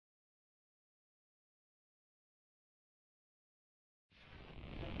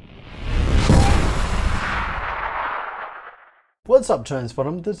What's up,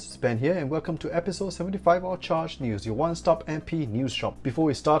 Transformdom? This is Ben here, and welcome to episode 75 of Charged News, your one-stop MP news shop. Before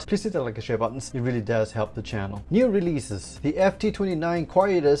we start, please hit the like and share buttons. It really does help the channel. New releases: the FT29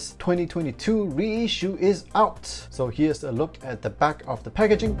 Preorders 2022 reissue is out. So here's a look at the back of the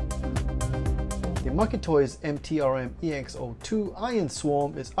packaging. The Market Toys MTRM EX02 Iron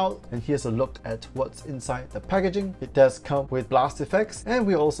Swarm is out, and here's a look at what's inside the packaging. It does come with blast effects, and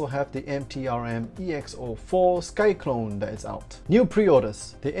we also have the MTRM EX04 Skyclone that is out. New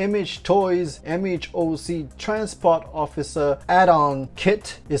pre-orders: the Image Toys MHOC Transport Officer add-on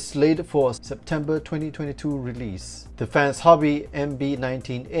kit is slated for September 2022 release. The Fans Hobby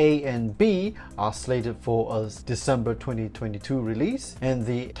MB19A and B are slated for a December 2022 release, and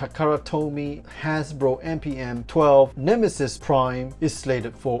the Takaratomi Hasbro NPM 12 Nemesis Prime is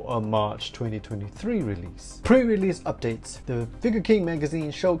slated for a March 2023 release. Pre-release updates: the Figure King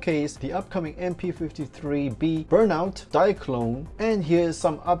magazine showcased the upcoming MP53B Burnout Diaclone, and here's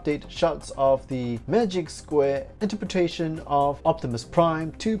some update shots of the Magic Square interpretation of Optimus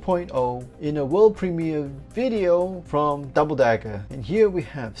Prime 2.0 in a world premiere video from Double Dagger. And here we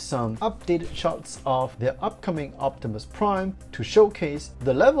have some updated shots of the upcoming Optimus Prime to showcase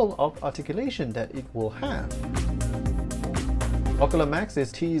the level of articulation that it will have. Ocular Max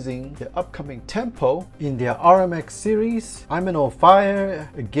is teasing the upcoming Tempo in their RMX series. I'm an Old Fire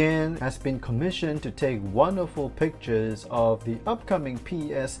again has been commissioned to take wonderful pictures of the upcoming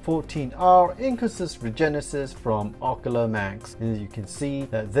PS14R Incursus Regenesis from Ocular Max. And you can see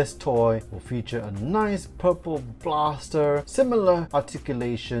that this toy will feature a nice purple blaster, similar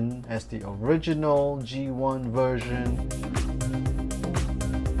articulation as the original G1 version.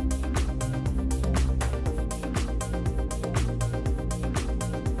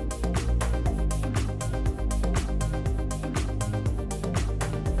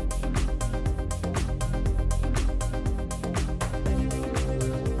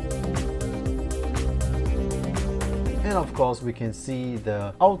 And of course, we can see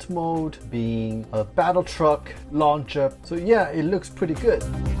the alt mode being a battle truck launcher. So yeah, it looks pretty good.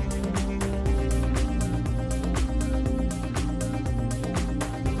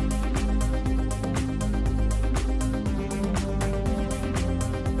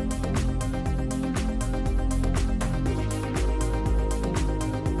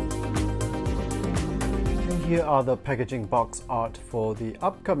 Here are the packaging box art for the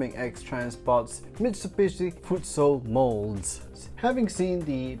upcoming X-Transbots Mitsubishi Futsal molds. Having seen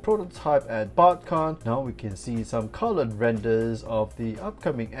the prototype at BotCon, now we can see some colored renders of the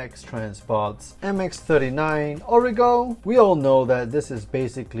upcoming X-Transbots MX39 Origo. We all know that this is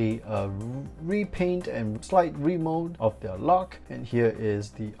basically a repaint and slight remode of their lock, and here is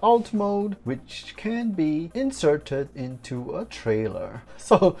the alt mode, which can be inserted into a trailer.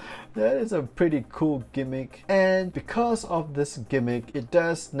 So that is a pretty cool gimmick, and because of this gimmick, it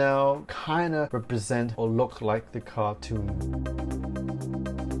does now kind of represent or look like the cartoon.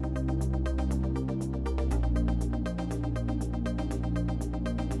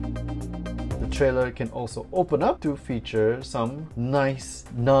 The trailer can also open up to feature some nice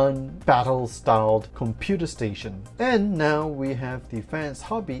non-battle styled computer station. And now we have the Fans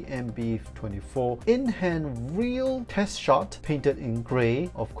Hobby MB24 in-hand real test shot painted in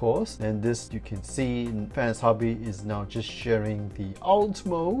gray, of course. And this you can see in Fans Hobby is now just sharing the alt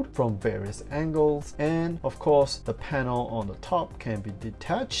mode from various angles, and of course the panel on the top can be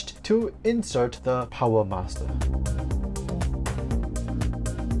detached to insert the Power Master.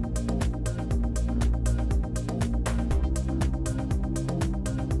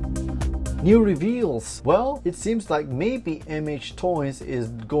 New reveals. Well, it seems like maybe MH Toys is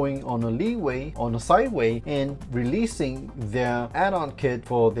going on a leeway, on a sideway, and releasing their add-on kit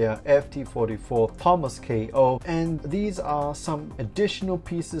for their FT44 Thomas KO. And these are some additional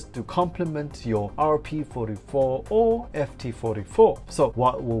pieces to complement your RP44 or FT44. So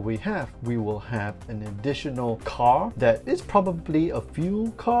what will we have? We will have an additional car that is probably a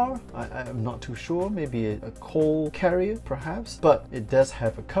fuel car. I'm not too sure. Maybe a coal carrier perhaps, but it does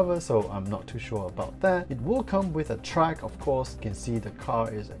have a cover, so I'm not too sure about that. It will come with a track, of course. You can see the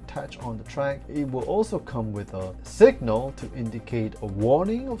car is attached on the track. It will also come with a signal to indicate a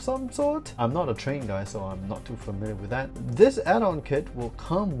warning of some sort. I'm not a train guy, so I'm not too familiar with that. This add-on kit will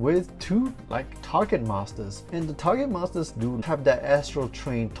come with two Target Masters, and the Target Masters do have that Astro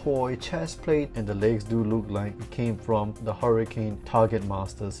Train toy chest plate, and the legs do look like it came from the Hurricane Target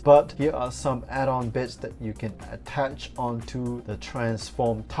Masters. But here are some add-on bits that you can attach onto the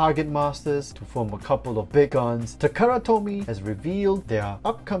Transform Target Master blasters to form a couple of big guns. Takara Tomy has revealed their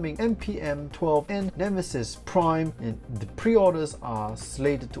upcoming MPM-12 and Nemesis Prime, and the pre-orders are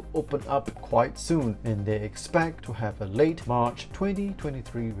slated to open up quite soon, and they expect to have a late March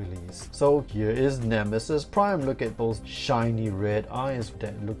 2023 release. So here is Nemesis Prime. Look at those shiny red eyes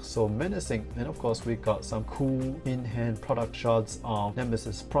that look so menacing. And of course we got some cool in-hand product shots of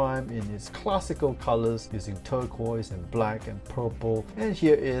Nemesis Prime in its classical colors using turquoise and black and purple. And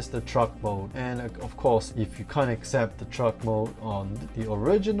here is the truck mode, and of course if you can't accept the truck mode on the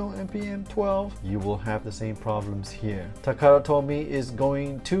original MPM-12, you will have the same problems here. Takara Tomy is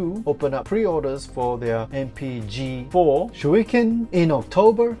going to open up pre-orders for their MPG-4 Shuriken in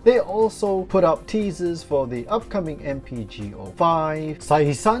October. They also put up teasers for the upcoming MPG-05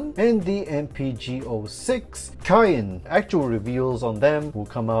 Saisan and the MPG-06 Kaien. Actual reveals on them will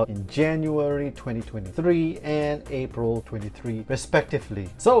come out in January 2023 and April 23 respectively.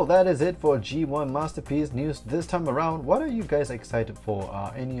 So that is it for G1 Masterpiece news this time around. What are you guys excited for?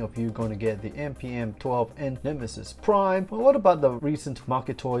 Are any of you going to get the MPM-12 and Nemesis Prime? Well, what about the recent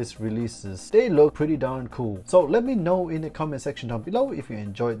Market Toys releases? They look pretty darn cool. So let me know in the comment section down below if you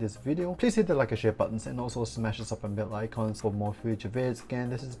enjoyed this video. Please hit the like and share buttons, and also smash the sub and bell icons for more future vids. Again,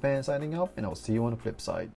 this is Ben signing out, and I'll see you on the flip side.